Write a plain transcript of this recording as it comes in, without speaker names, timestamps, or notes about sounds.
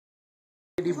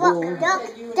Rackety Boom.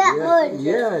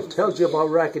 Yeah, it tells you about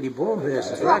Rackety Boom here. It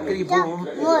says Rackety Boom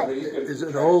is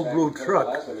an old blue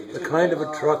truck, the kind of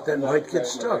a truck that might get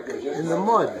stuck in the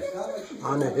mud,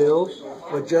 on a hill,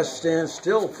 or just stand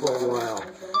still for a while.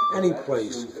 Any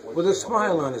place, with a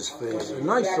smile on his face. A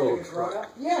nice old truck.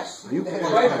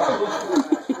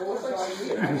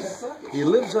 He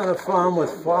lives on a farm with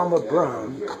Farmer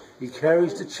Brown. He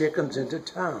carries the chickens into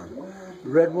town.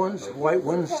 Red ones, white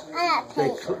ones,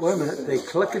 wait a minute, they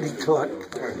clickety-cluck.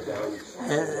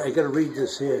 And I got to read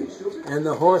this here. And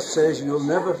the horse says, you'll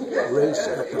never race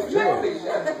at the fair.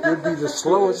 You'll be the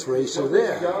slowest racer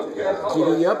there.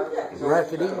 Giddy up,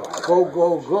 rackety, go,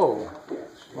 go, go.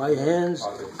 My hands,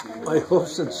 my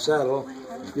horse and saddle,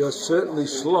 you're certainly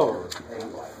slow.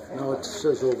 Now it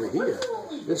says over here,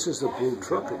 this is the blue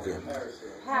truck again.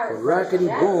 The Rackety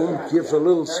Boom gives a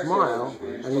little smile,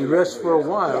 and he rests for a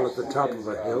while at the top of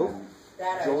a hill,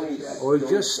 or he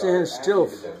just stands still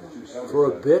for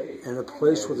a bit in a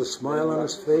place with a smile on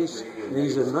his face, and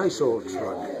he's a nice old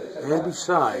truck. And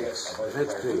besides,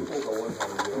 next page.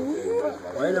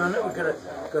 Wait on it, we gotta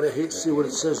see what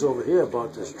it says over here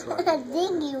about this truck.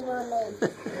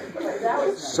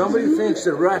 Somebody thinks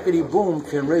that Rackety Boom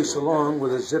can race along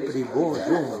with a zippity boom.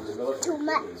 Too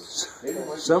much.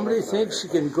 Somebody thinks he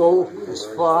can go as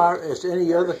far as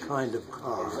any other kind of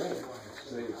car.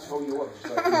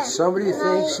 Somebody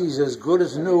thinks he's as good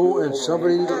as new, and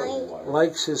somebody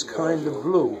likes his kind of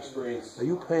blue. Are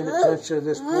you paying attention to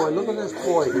this boy? Look at this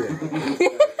boy here.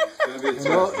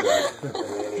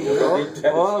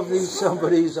 All of these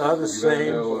somebodies are the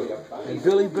same, and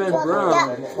Billy Ben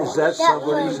Brown is that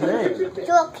somebody's name.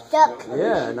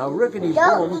 Yeah, now Rickety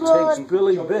Boom takes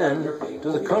Billy Ben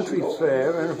to the country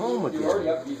fair and home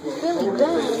again. Billy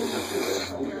Ben.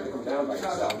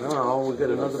 Now we got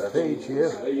another page here.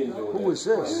 Who is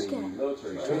this?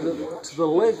 To the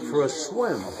lake for a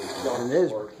swim. And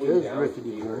there's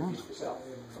Rickety Boom.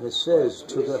 It says,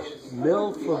 to the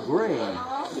mill for grain.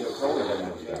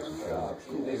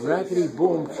 Rackety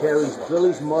Boom carries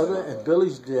Billy's mother and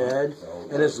Billy's dad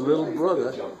and his little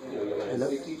brother and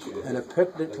a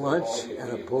picnic lunch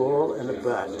and a ball and a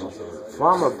bat.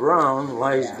 Farmer Brown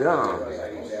lies down.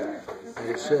 And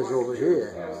it says over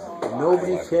here,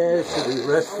 nobody cares if he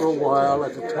rests for a while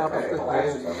at the top of the hill.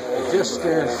 He just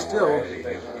stands still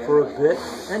for a bit,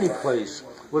 any place,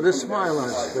 with a smile on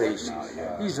his face.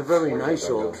 He's a very nice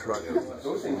old truck. You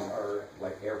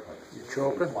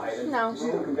choking? No. And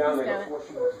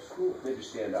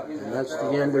that's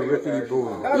the end of Rickety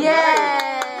Boom.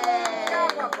 Yay!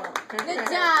 Good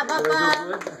job,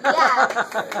 Papa.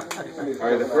 Yes. All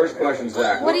right, the first question,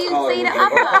 Zach. What do you say to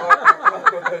Uppa?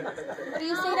 What do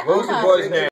you say to Uppa? What was the boy's name?